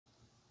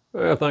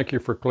Well, thank you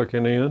for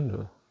clicking in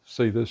to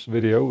see this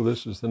video.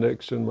 This is the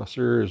next in my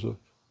series of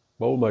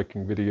bowl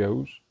making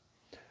videos.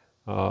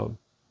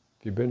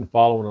 If you've been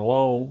following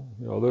along,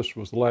 you know this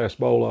was the last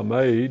bowl I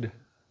made,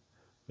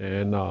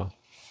 and I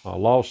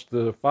lost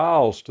the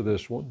files to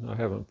this one. I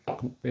haven't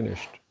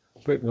finished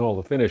putting all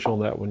the finish on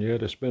that one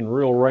yet. It's been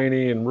real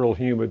rainy and real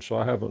humid, so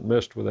I haven't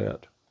messed with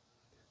that.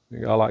 I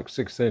got like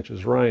 6 inches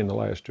of rain the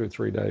last 2 or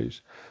 3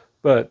 days,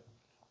 but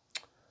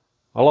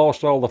I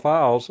lost all the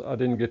files. I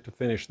didn't get to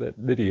finish that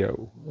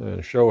video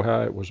and show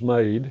how it was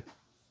made.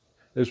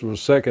 This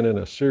was second in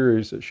a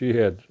series that she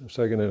had,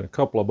 second in a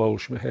couple of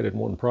bowls she had in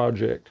one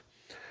project.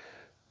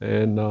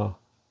 And the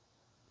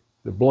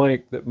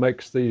blank that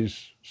makes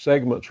these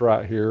segments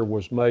right here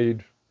was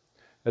made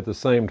at the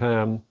same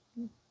time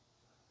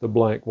the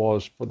blank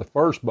was for the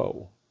first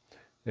bowl.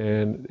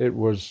 And it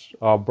was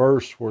a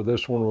verse where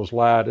this one was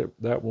light,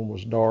 that one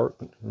was dark,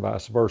 and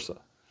vice versa.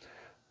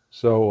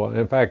 So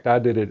in fact, I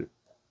did it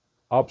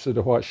opposite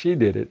of what she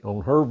did it.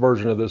 On her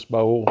version of this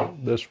bowl,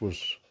 this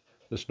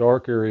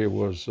dark area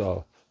was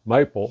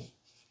maple,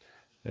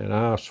 and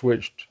I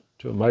switched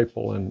to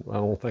maple, and I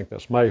don't think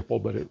that's maple,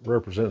 but it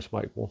represents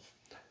maple.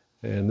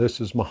 And this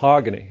is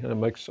mahogany, and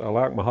I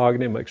like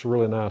mahogany. It makes a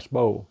really nice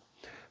bowl.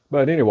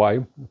 But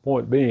anyway, the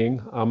point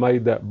being, I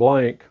made that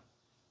blank,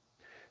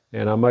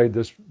 and I made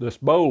this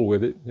bowl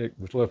with it. It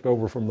was left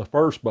over from the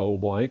first bowl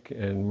blank,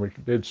 and we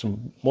did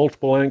some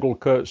multiple angle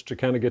cuts to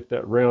kind of get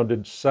that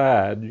rounded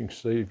side. You can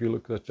see if you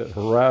look at that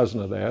horizon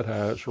of that,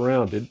 how it's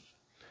rounded.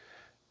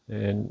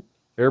 And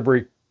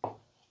every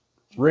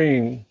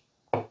ring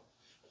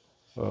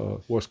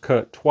was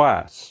cut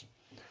twice.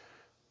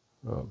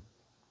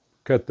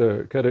 Cut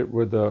it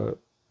with the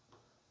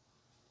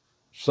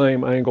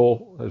same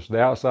angle as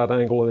the outside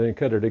angle, and then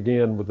cut it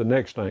again with the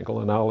next angle.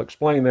 And I'll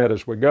explain that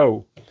as we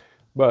go.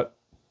 But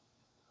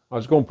I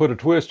was going to put a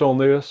twist on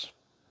this.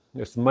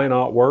 This may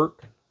not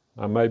work.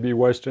 I may be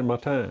wasting my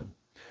time.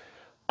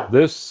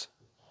 This,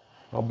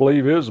 I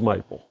believe, is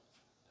maple.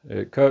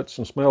 It cuts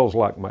and smells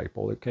like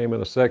maple. It came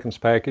in a seconds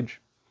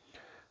package.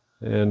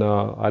 And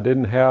I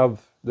didn't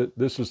have,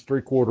 this is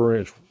 3/4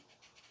 inch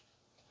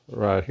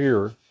right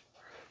here.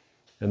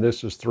 And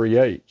this is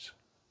 3/8.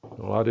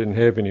 Well, I didn't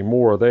have any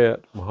more of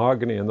that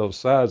mahogany in those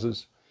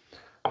sizes.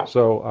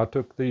 So I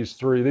took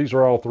these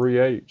are all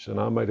 3/8, and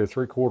I made a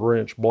 3/4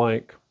 inch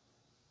blank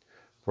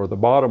for the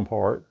bottom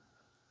part.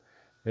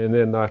 And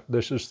then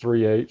this is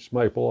 3/8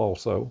 maple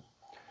also.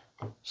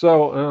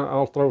 So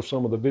I'll throw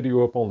some of the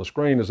video up on the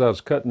screen as I was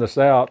cutting this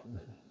out.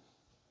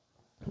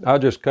 I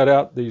just cut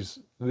out these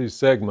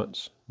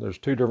segments. There's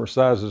 2 different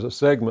sizes of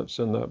segments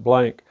in the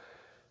blank.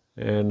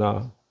 And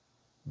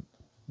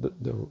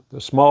the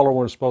smaller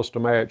one is supposed to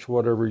match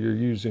whatever you're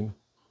using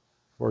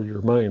for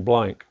your main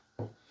blank.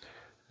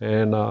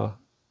 And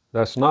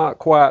that's not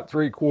quite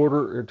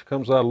 3/4. It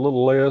comes out a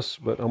little less,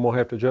 but I'm gonna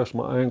have to adjust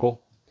my angle.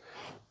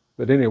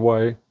 But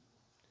anyway,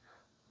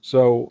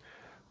 so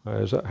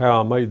as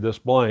how I made this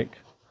blank,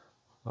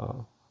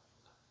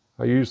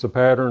 I used the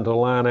pattern to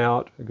line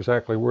out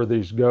exactly where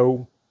these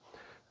go,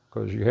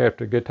 because you have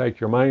to take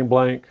your main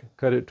blank,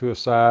 cut it to a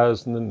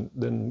size, and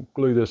then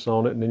glue this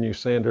on it, and then you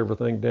sand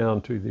everything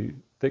down to the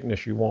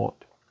thickness you want.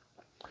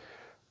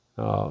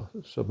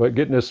 But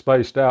getting this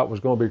spaced out was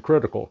going to be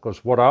critical,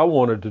 because what I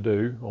wanted to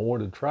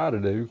try to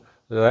do,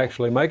 is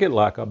actually make it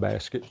like a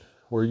basket,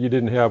 where you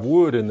didn't have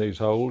wood in these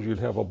holes, you'd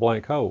have a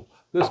blank hole.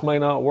 This may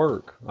not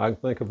work. I can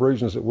think of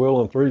reasons it will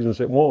and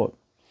reasons it won't.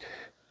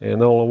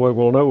 And the only way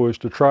we'll know is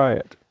to try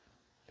it.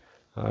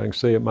 I can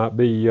see it might have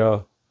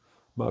to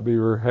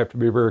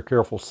be very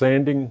careful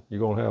sanding. You're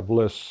going to have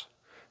less,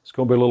 it's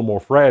going to be a little more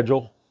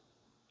fragile.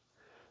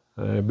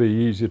 It'd be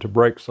easy to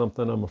break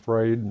something, I'm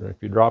afraid. And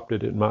if you dropped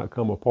it, it might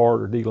come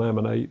apart or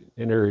delaminate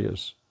in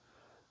areas.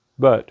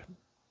 But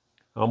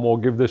I'm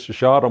going to give this a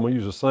shot. I'm going to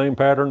use the same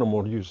pattern. I'm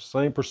going to use the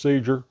same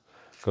procedure,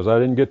 because I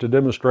didn't get to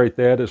demonstrate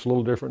that. It's a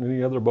little different than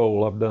any other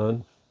bowl I've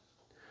done.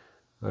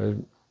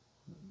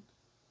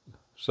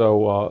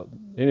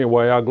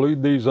 Anyway, I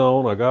glued these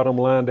on. I got them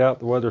lined out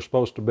the way they're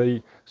supposed to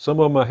be. Some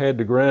of them I had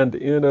to grind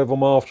the end of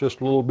them off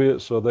just a little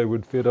bit so they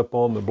would fit up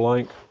on the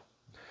blank.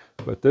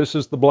 But this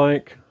is the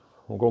blank.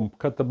 I'm going to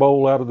cut the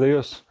bowl out of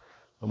this.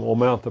 I'm going to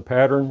mount the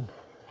pattern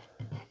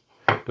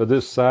to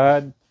this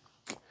side.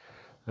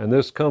 And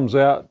this comes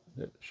out,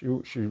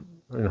 in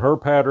her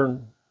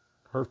pattern,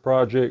 her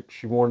project,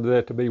 she wanted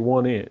that to be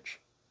 1 inch.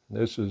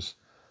 This is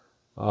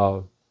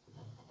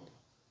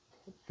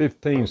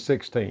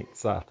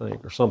 15/16, I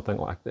think, or something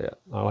like that.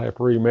 I'll have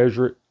to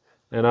remeasure it.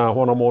 And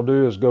what I'm going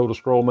to do is go to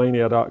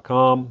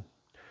scrollmania.com,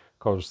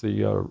 because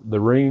the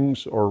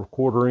rings are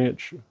 1/4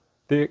 inch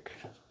thick.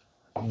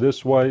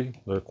 This way,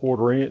 they're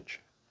 1/4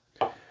 inch.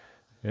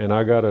 And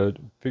I got to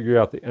figure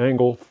out the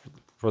angle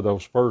for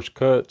those first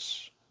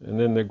cuts, and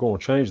then they're going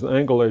to change the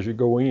angle as you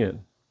go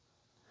in.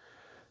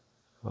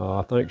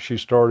 I think she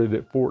started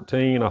at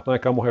 14. I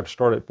think I'm going to have to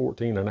start at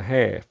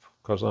 14.5,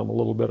 because I'm a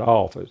little bit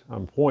off.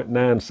 I'm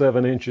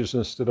 0.97 inches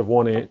instead of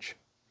 1 inch.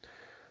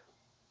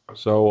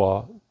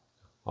 So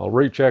I'll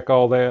recheck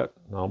all that,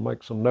 and I'll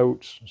make some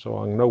notes so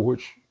I can know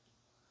which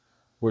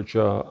which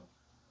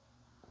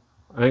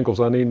angles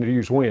I needed to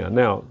use when.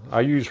 Now,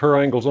 I used her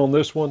angles on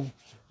this one,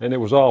 and it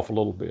was off a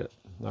little bit.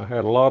 I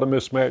had a lot of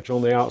mismatch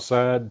on the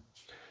outside,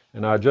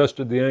 and I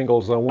adjusted the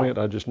angles as I went.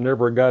 I just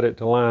never got it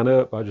to line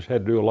up. I just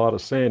had to do a lot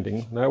of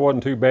sanding. That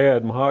wasn't too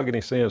bad.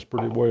 Mahogany sands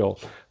pretty well.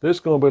 This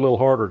is going to be a little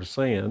harder to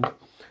sand,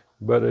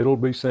 but it'll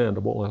be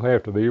sandable. It'll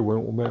have to be. We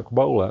won't make a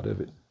bowl out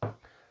of it.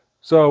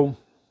 So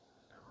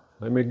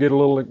let me get a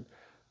little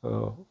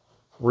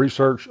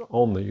research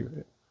on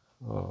the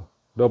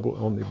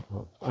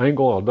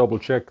angle. I'll double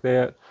check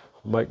that,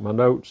 make my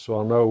notes so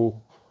I'll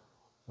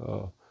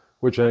know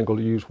which angle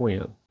to use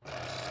when.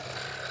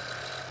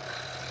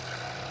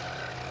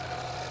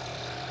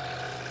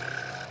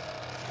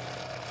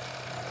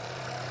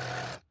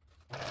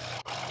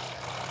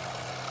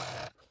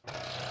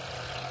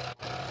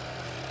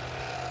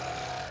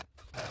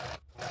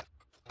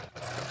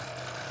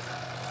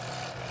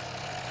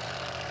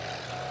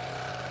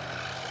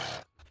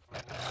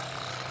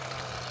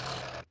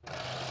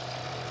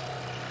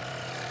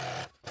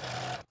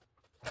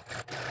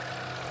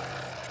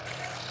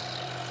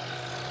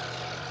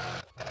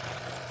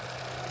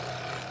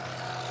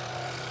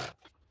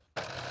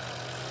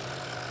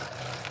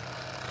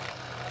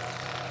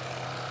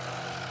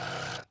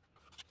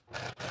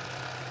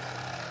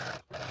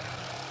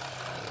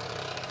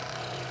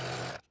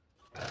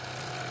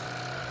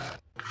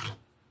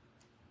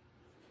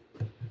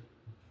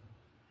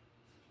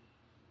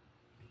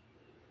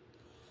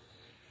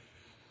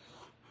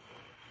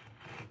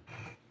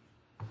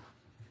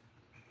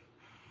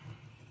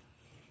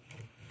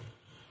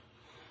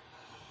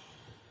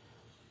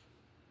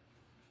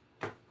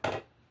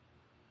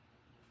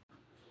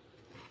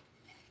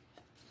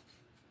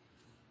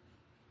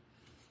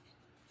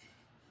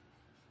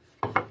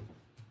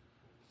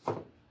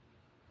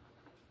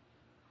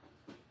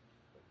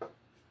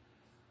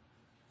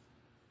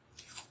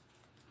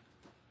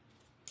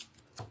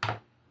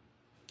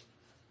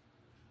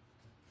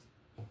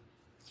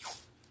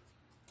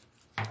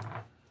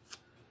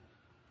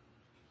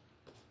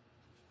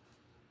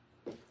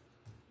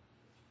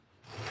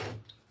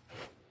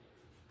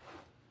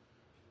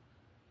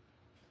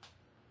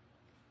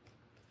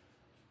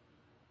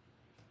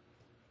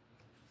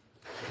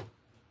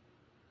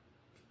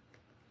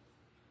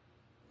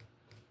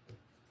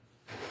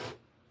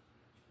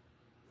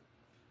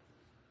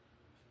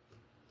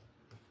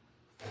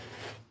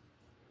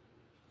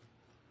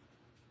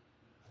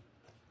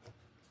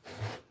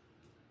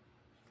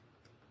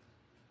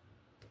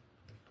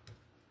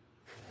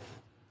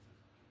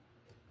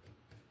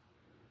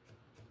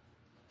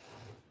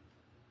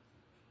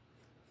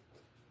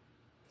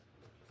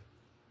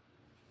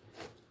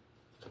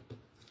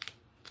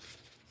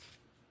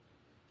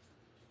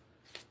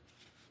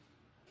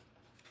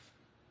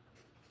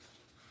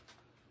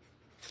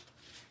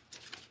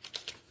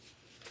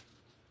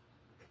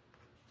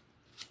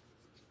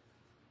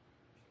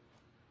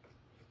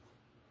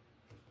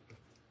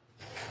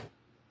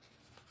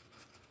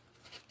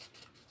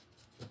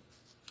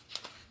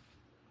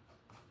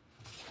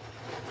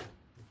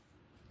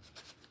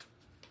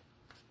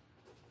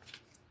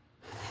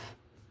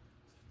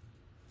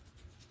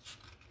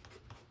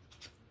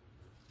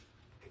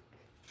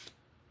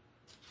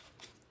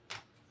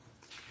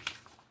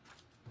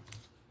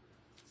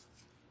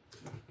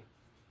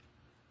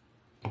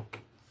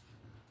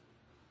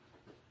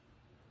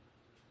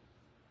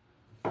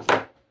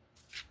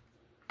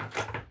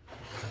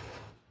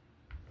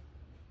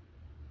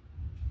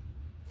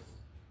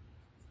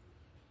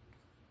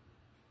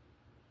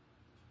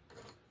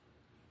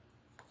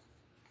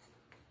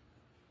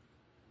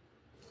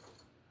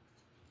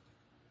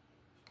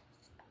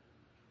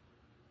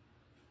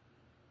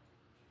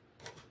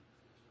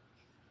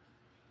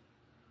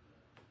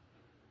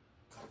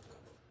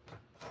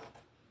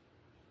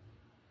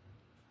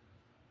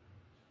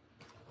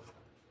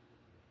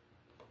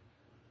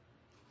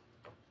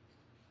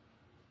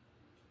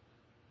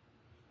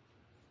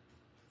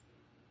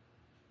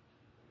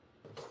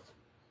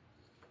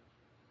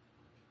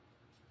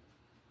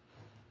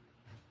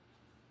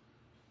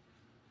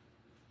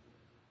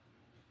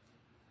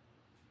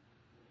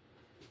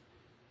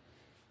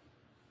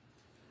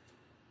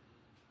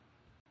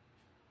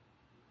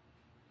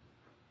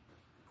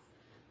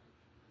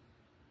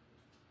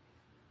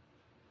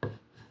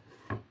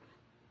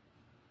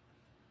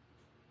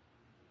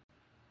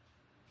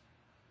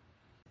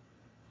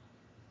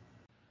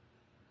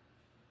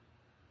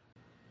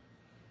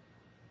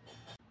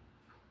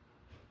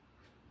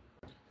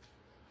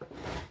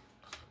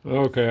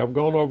 Okay, I've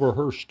gone over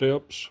her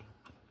steps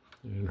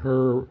and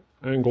her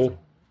angle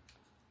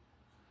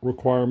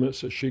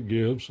requirements that she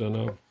gives, and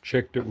I've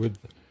checked it with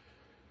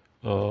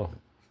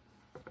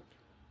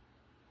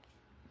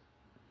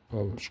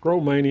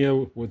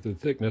Scrollmania with the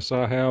thickness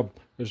I have.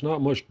 There's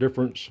not much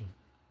difference.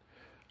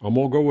 I'm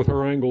going to go with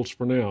her angles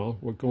for now.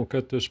 We're going to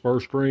cut this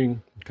first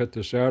ring, cut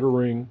this outer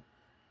ring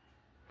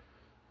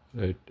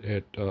at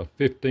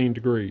 15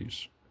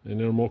 degrees. And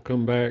then I'm going to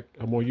come back.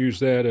 I'm going to use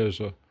that as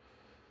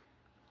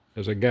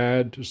a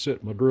guide to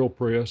set my drill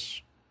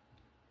press.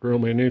 drill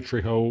me an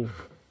entry hole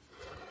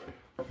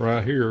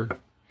right here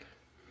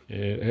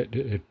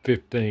at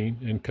 15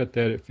 and cut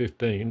that at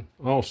 15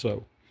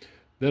 also.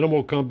 Then I'm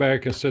going to come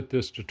back and set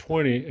this to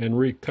 20 and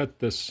recut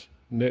this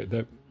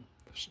that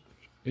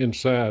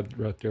inside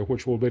right there,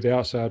 which will be the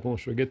outside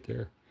once we get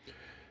there.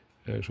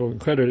 So we can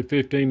cut it at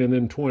 15 and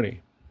then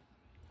 20.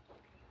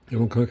 And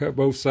we'll cut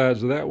both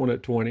sides of that one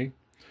at 20. And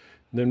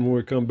then when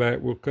we come back,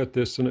 we'll cut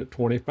this in at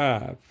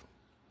 25.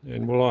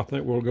 And I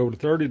think we'll go to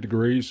 30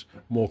 degrees,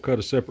 and we'll cut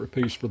a separate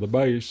piece for the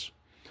base.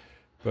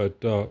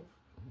 But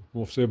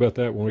we'll see about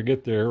that when we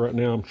get there. Right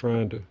now I'm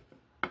trying to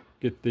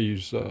get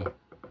these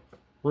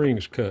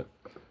rings cut.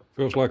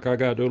 Feels like I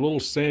got to do a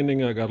little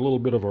sanding. I got a little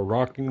bit of a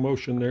rocking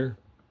motion there.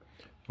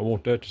 I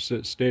want that to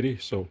sit steady,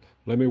 so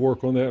let me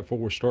work on that before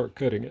we start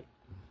cutting it.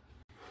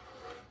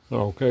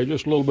 Okay,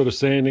 just a little bit of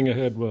sanding. I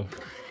had my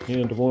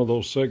end of one of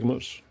those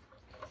segments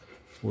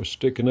was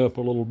sticking up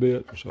a little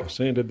bit, so I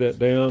sanded that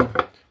down.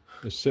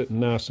 It's sitting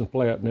nice and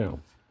flat now.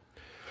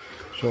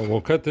 So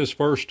we'll cut this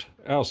first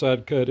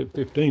outside cut at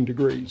 15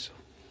 degrees.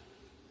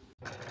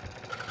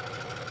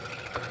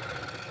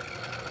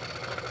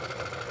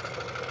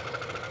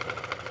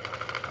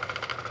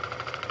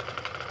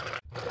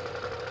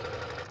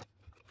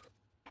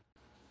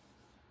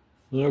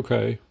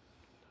 Okay,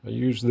 I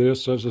use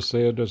this, as I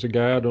said, as a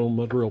guide on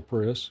my drill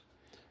press.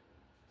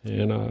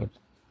 And I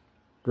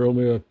drill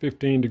me a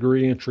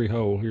 15-degree entry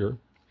hole here.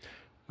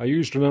 I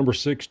used a number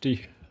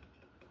 60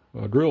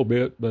 drill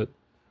bit, but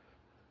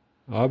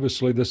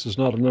obviously this is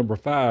not a number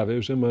 5. It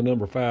was in my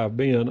number 5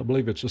 bin. I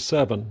believe it's a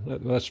 7.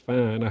 That's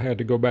fine. I had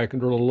to go back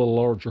and drill a little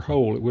larger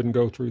hole. It wouldn't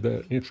go through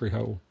that entry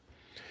hole.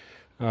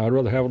 I'd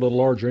rather have a little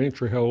larger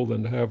entry hole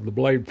than to have the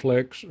blade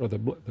flex or the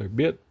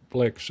bit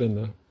flex in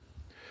the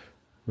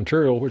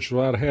material, which is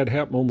what I had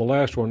happen on the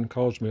last one.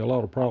 Caused me a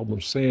lot of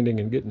problems sanding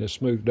and getting this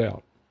smoothed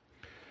out.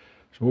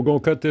 So we're going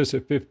to cut this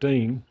at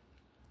 15,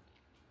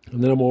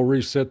 and then I'm going to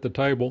reset the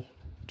table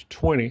to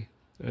 20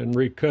 and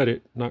recut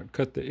it, not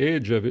cut the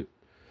edge of it.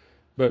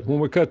 But when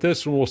we cut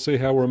this one, we'll see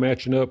how we're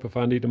matching up if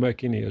I need to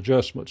make any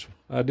adjustments.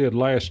 I did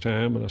last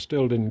time, and I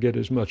still didn't get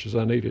as much as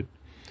I needed.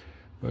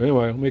 But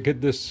anyway, let me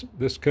get this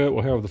cut.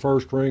 We'll have the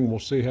first ring. We'll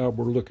see how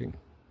we're looking.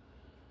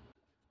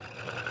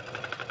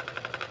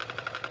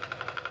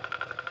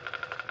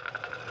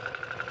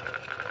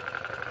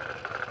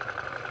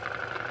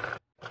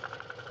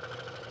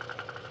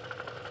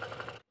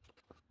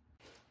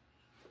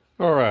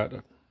 All right, I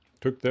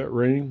took that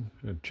ring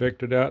and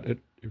checked it out.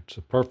 It's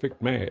a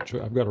perfect match.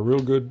 I've got a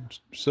real good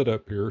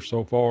setup here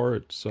so far.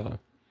 It's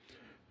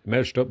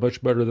matched up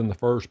much better than the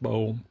first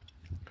bowl.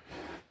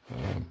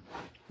 I'm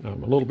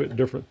a little bit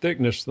different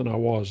thickness than I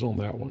was on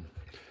that one.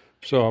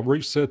 So I've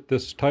reset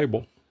this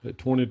table at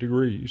 20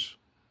 degrees,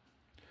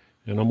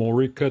 and I'm going to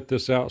recut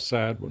this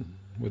outside one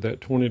with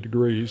that 20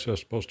 degrees.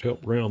 That's supposed to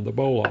help round the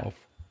bowl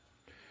off.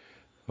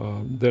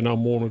 Then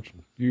I'm going to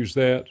use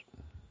that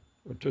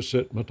to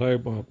set my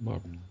table, my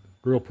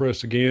drill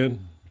press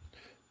again,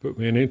 put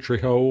me an entry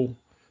hole,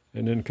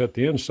 and then cut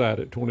the inside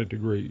at 20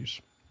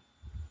 degrees.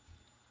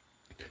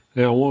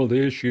 Now, one of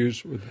the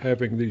issues with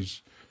having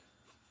these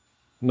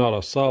not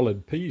a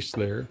solid piece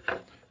there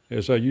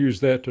is I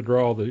use that to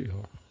draw the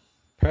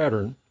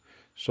pattern.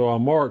 So I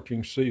marked, you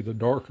can see the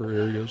darker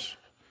areas,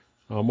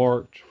 I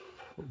marked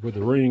with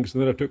the rings,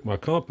 and then I took my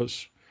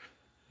compass,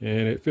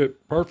 and it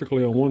fit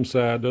perfectly on one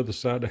side. The other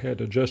side I had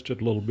to adjust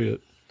it a little bit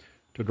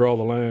to draw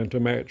the line to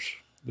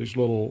match these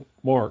little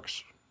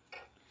marks.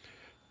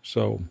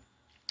 So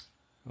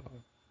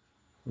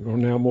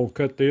now I'm going to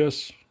cut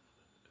this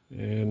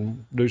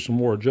and do some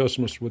more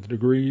adjustments with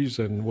degrees,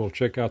 and we'll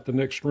check out the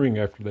next ring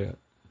after that.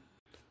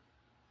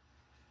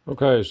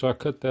 Okay, so I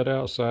cut that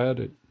outside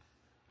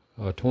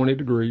at 20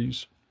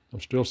 degrees. I'm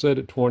still set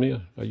at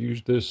 20. I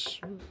used this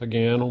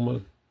again on my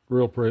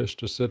drill press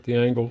to set the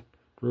angle,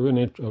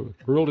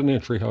 drilled an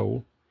entry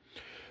hole.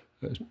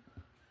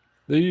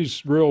 These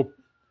drill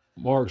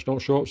marks don't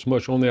show up so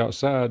much on the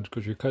outside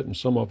because you're cutting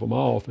some of them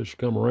off as you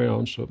come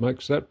around, so it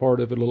makes that part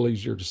of it a little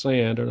easier to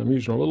sand, and I'm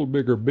using a little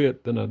bigger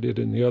bit than I did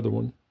in the other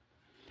one.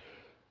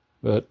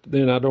 But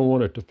then I don't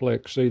want it to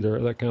flex either.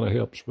 That kind of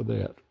helps with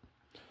that.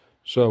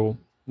 So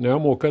now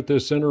I'm going to cut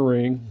this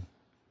inner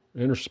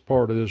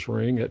part of this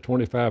ring at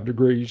 25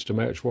 degrees to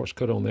match what's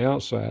cut on the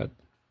outside.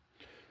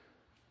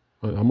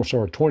 I'm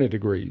sorry, 20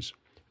 degrees.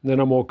 And then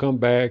I'm going to come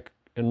back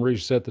and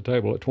reset the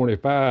table at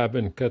 25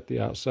 and cut the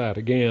outside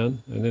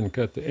again, and then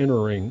cut the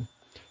inner ring.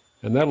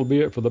 And that'll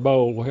be it for the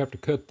bowl. We'll have to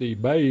cut the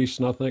base,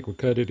 and I think we'll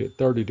cut it at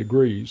 30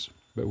 degrees.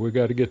 But we've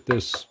got to get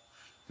these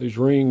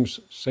rings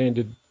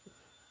sanded,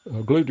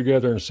 glued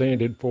together and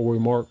sanded before we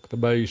mark the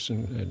base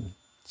and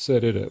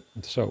set it up.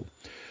 So,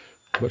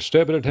 but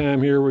step at a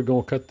time here, we're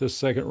going to cut this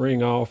second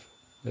ring off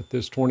at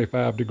this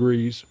 25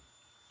 degrees.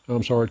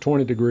 I'm sorry,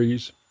 20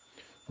 degrees.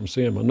 I'm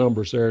seeing my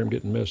numbers there. I'm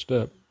getting messed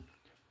up.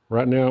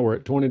 Right now we're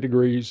at 20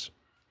 degrees,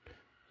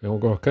 and we're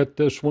going to cut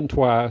this one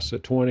twice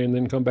at 20 and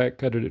then come back,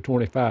 cut it at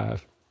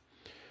 25.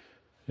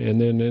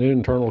 And then an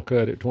internal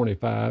cut at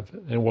 25,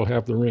 and we'll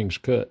have the rings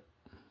cut.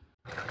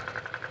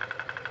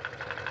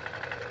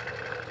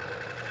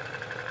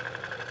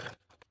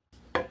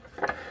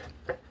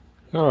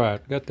 All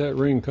right, got that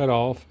ring cut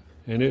off,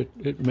 and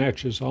it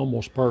matches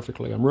almost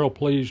perfectly. I'm real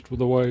pleased with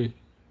the way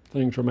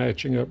things are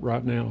matching up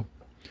right now.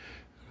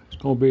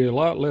 It's going to be a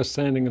lot less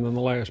sanding than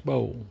the last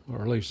bowl,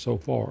 or at least so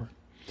far.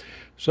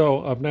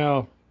 So I've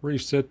now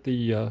reset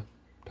the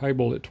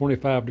table at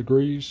 25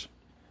 degrees.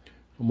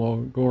 I'm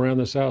going to go around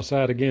this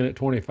outside again at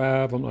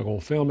 25. I'm not going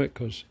to film it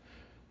because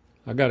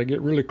I got to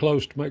get really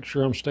close to make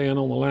sure I'm staying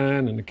on the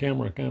line, and the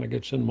camera kind of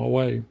gets in my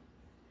way.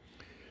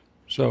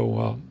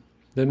 So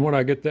then when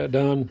I get that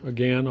done,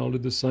 again, I'll do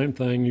the same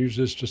thing. Use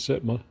this to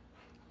set my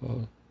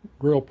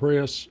grill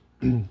press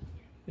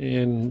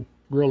and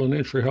drill an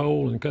entry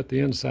hole and cut the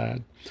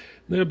inside.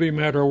 Then it'll be a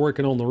matter of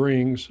working on the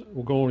rings.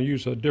 We're going to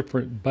use a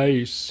different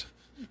base.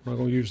 I'm not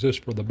going to use this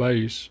for the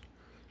base.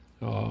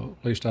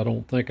 At least I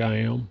don't think I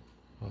am.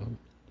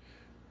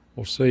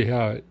 We'll see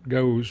how it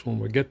goes when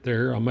we get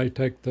there. I may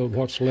take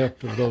what's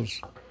left of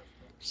those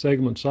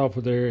segments off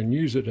of there and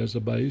use it as a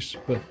base,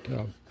 but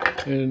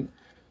and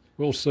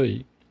we'll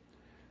see.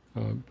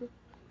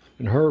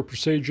 In her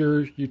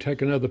procedure, you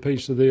take another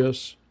piece of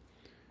this,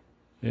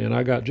 and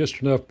I got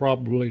just enough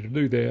probably to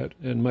do that,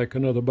 and make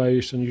another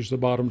base and use the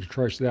bottom to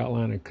trace the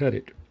outline and cut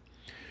it.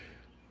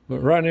 But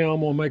right now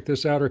I'm going to make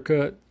this outer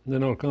cut, and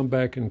then I'll come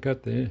back and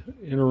cut the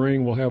inner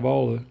ring. We'll have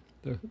all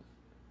the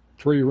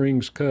 3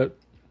 rings cut,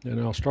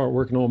 and I'll start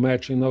working on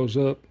matching those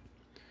up.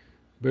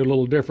 Be a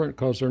little different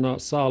because they're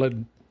not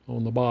solid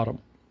on the bottom.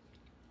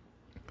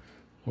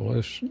 Well,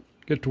 let's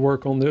get to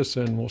work on this,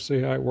 and we'll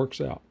see how it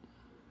works out.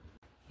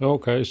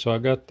 Okay, so I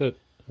got that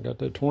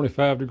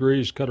 25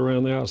 degrees cut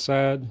around the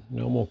outside.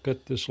 Now I'm going to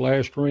cut this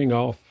last ring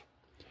off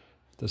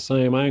at the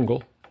same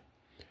angle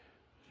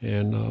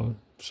and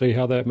see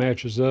how that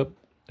matches up,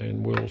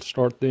 and we'll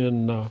start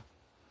then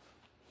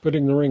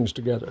putting the rings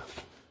together.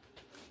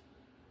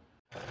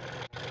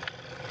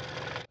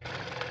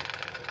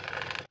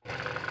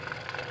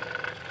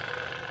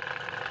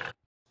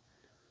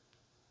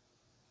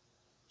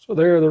 So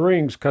there are the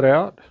rings cut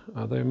out.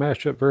 They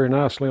match up very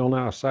nicely on the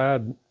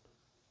outside,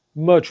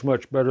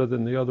 much better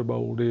than the other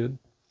bowl did.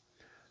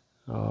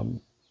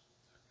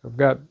 I've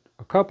got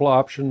a couple of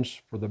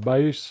options for the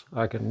base.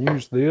 I can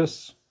use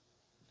this,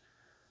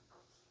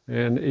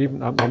 and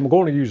even I'm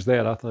going to use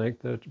that, I think,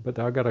 but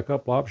I've got a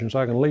couple of options.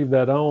 I can leave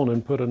that on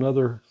and put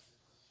another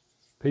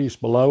piece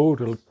below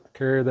to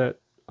carry that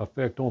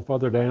effect on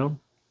further down,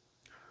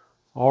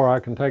 or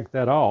I can take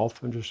that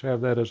off and just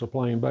have that as a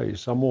plain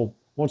base.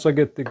 Once I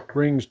get the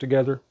rings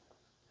together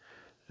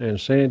and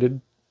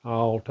sanded,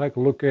 I'll take a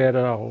look at it.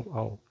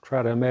 I'll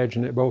try to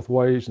imagine it both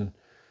ways and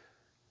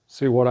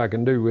see what I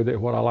can do with it,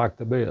 what I like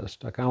the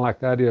best. I kind of like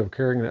the idea of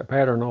carrying that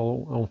pattern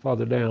on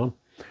further down,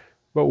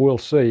 but we'll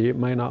see. It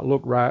may not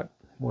look right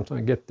once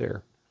I get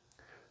there.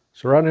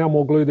 So right now I'm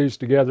going to glue these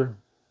together,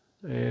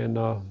 and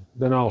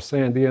then I'll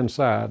sand the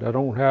inside. I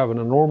don't have an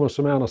enormous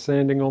amount of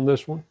sanding on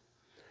this one,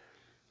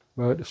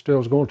 but it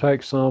still is going to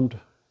take some.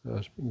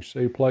 As you can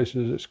see,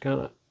 places it's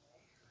kind of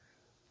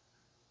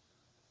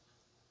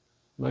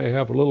may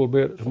have a little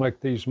bit to make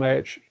these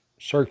match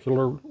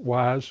circular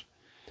wise,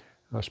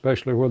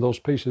 especially where those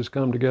pieces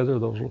come together,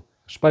 those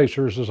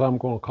spacers as I'm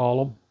going to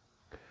call them.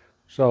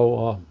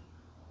 So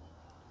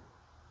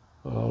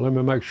let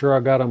me make sure I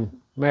got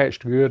them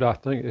matched good. I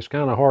think it's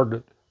kind of hard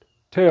to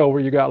tell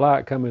where you got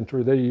light coming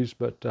through these,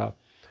 but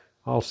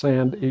I'll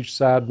sand each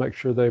side, make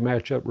sure they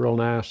match up real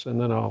nice, and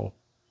then I'll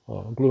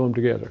glue them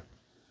together.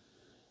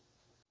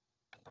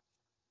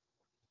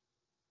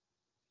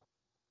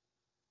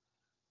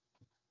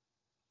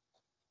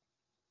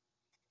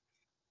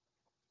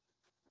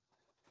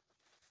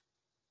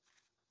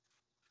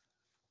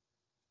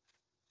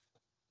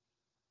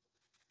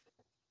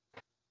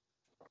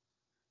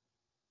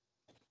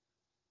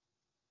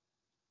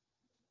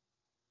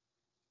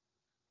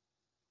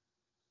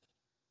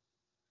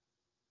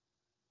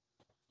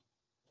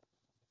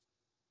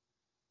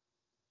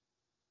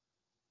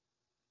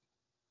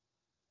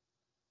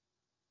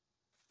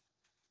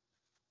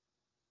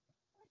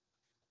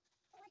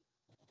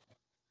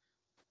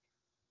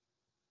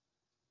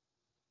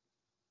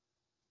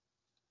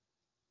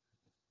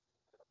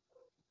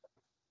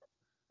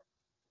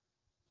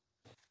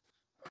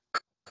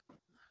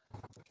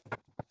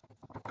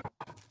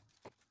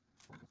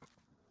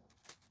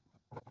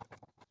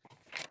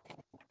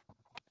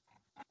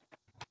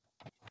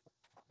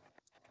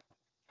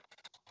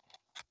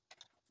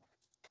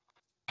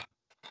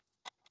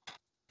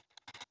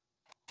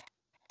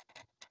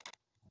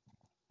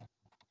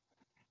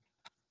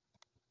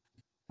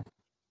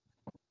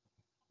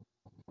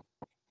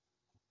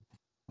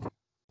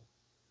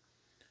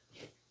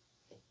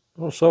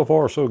 Well, so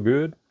far so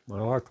good. I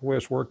like the way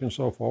it's working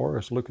so far.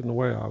 It's looking the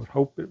way I would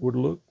hope it would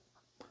look.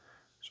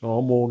 So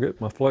I'm going to get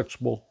my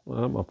inflatable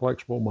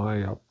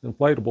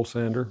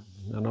sander,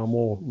 and I'm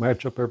going to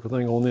match up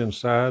everything on the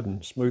inside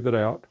and smooth it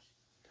out.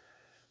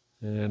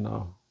 And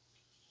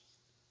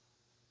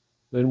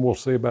then we'll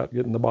see about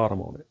getting the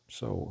bottom on it.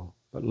 So,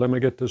 but let me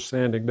get this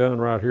sanding done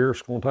right here.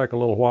 It's going to take a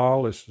little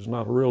while. This is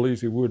not a real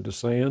easy wood to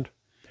sand.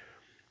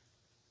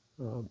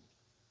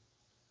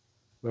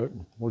 But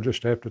we'll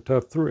just have to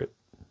tough through it.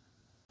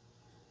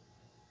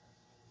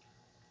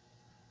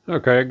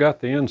 Okay, I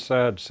got the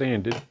inside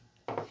sanded.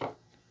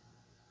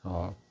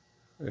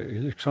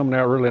 It's coming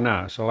out really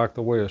nice. I like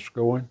the way it's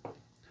going.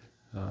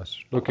 It's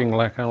looking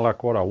like kind of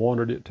like what I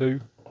wanted it to.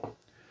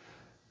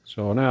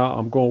 So now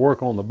I'm going to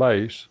work on the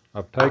base.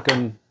 I've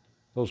taken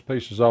those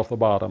pieces off the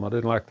bottom. I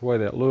didn't like the way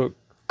that looked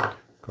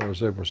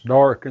because it was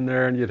dark in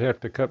there and you'd have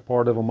to cut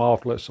part of them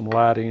off, let some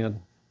light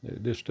in.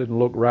 It just didn't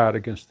look right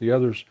against the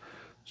others.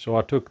 So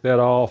I took that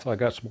off. I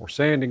got some more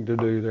sanding to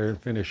do there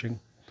and finishing.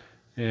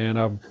 And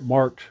I've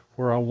marked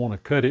where I want to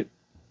cut it.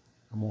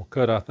 I'm going to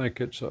cut, I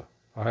think it's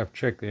I have to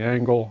check the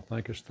angle. I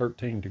think it's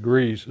 13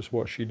 degrees is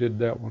what she did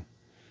that one.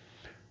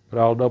 But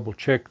I'll double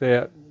check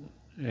that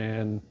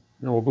and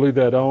we'll glue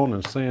that on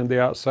and sand the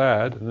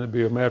outside, and it'll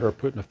be a matter of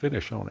putting a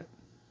finish on it.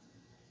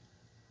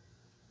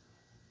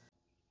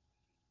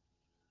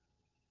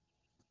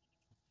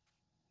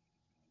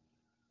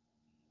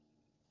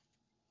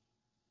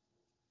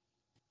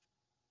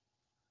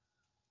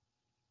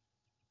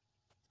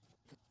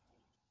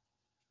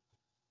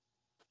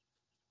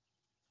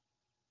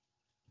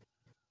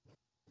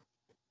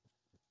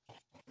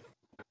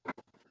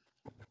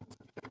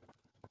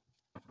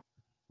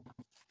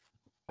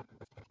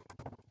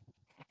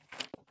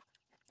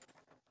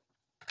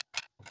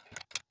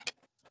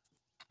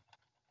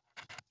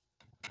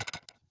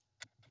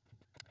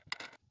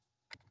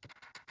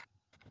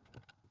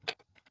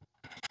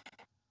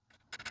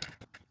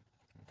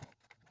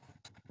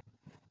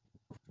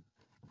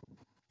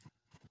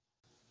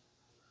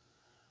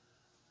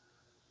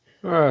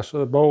 All right, so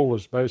the bowl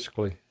is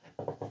basically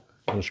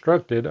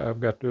constructed.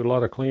 I've got to do a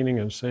lot of cleaning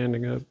and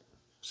sanding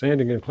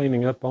and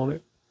cleaning up on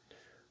it.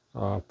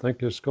 I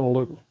think it's going to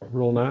look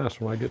real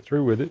nice when I get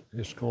through with it.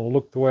 It's going to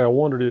look the way I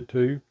wanted it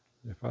to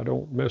if I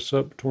don't mess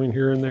up between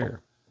here and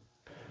there.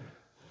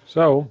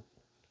 So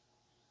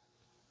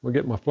we'll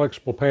get my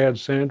flexible pad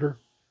sander,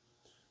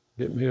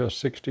 get me a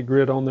 60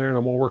 grit on there, and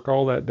I'm going to work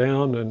all that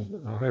down,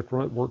 and I'll have to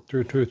work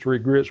through 2 or 3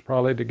 grits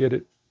probably to get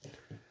it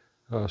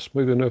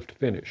smooth enough to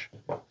finish.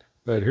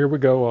 But here we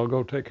go. I'll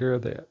go take care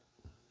of that.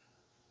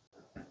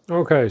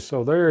 Okay,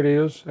 so there it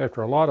is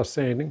after a lot of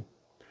sanding.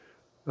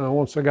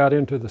 Once I got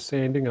into the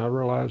sanding, I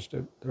realized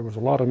that there was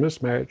a lot of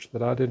mismatch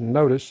that I didn't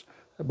notice.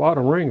 The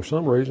bottom ring, for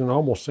some reason,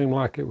 almost seemed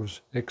like it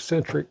was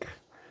eccentric.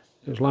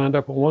 It was lined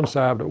up on one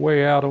side, but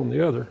way out on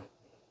the other.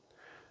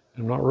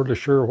 I'm not really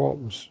sure what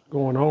was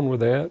going on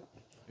with that.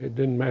 It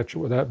didn't match it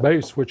with that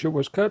base, which it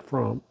was cut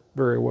from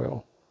very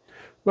well.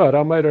 But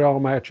I made it all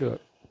match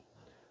up.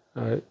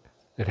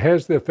 It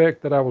has the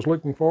effect that I was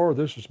looking for.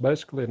 This is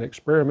basically an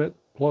experiment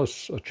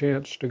plus a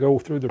chance to go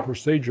through the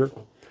procedure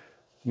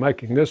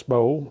making this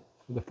bowl,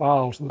 the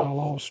files that I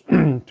lost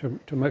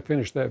to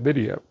finish that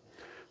video.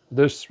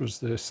 This was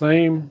the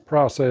same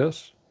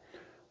process,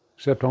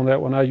 except on that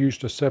one I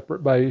used a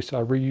separate base.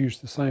 I reused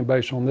the same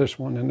base on this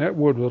one, and that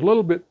wood was a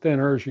little bit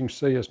thinner. As you can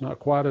see, it's not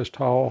quite as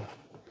tall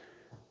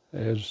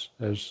as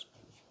it's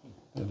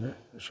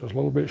just a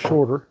little bit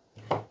shorter.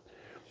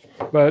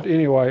 But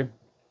anyway,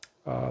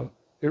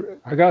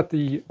 I got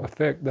the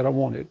effect that I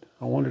wanted.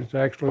 I wanted it to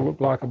actually look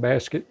like a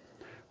basket.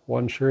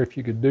 Wasn't sure if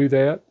you could do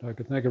that. I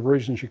could think of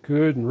reasons you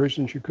could and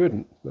reasons you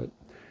couldn't, but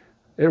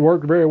it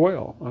worked very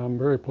well. I'm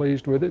very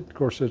pleased with it. Of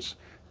course, it's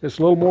a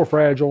little more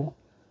fragile.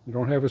 You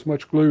don't have as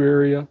much glue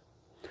area.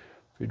 If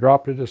you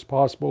dropped it as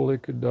possible,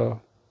 it could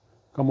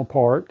come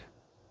apart.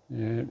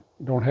 And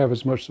you don't have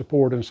as much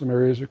support in some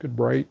areas. It could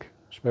break,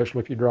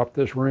 especially if you drop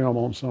this rim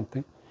on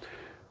something.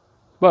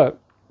 But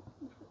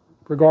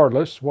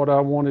regardless, what I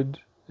wanted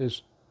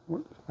is,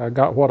 I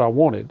got what I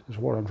wanted, is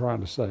what I'm trying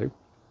to say.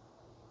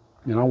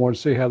 And I want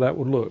to see how that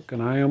would look.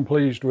 And I am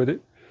pleased with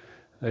it.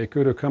 They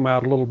could have come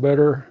out a little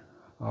better.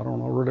 I don't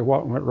know really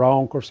what went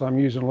wrong. Of course, I'm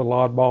using a little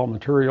oddball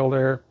material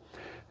there.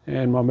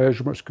 And my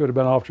measurements could have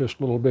been off just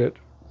a little bit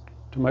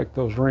to make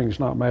those rings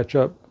not match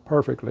up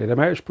perfectly. They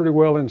matched pretty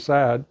well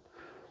inside,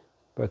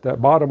 but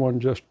that bottom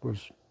one just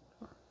was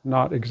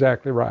not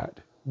exactly right.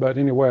 But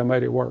anyway, I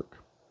made it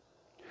work.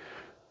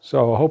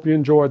 So I hope you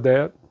enjoyed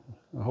that.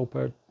 I hope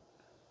that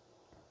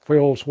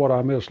fills what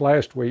I missed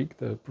last week,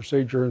 the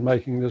procedure in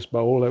making this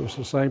bowl. It was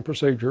the same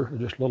procedure,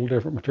 just a little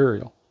different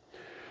material.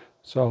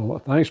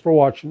 So thanks for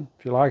watching.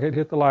 If you like it,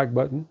 hit the like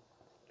button.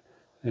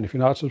 And if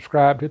you're not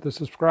subscribed, hit the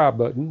subscribe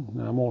button.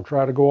 And I'm going to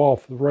try to go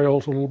off the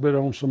rails a little bit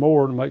on some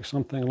more and make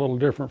something a little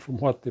different from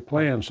what the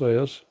plan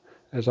says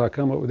as I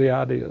come up with the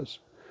ideas.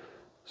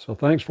 So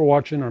thanks for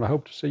watching, and I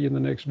hope to see you in the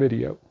next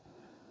video.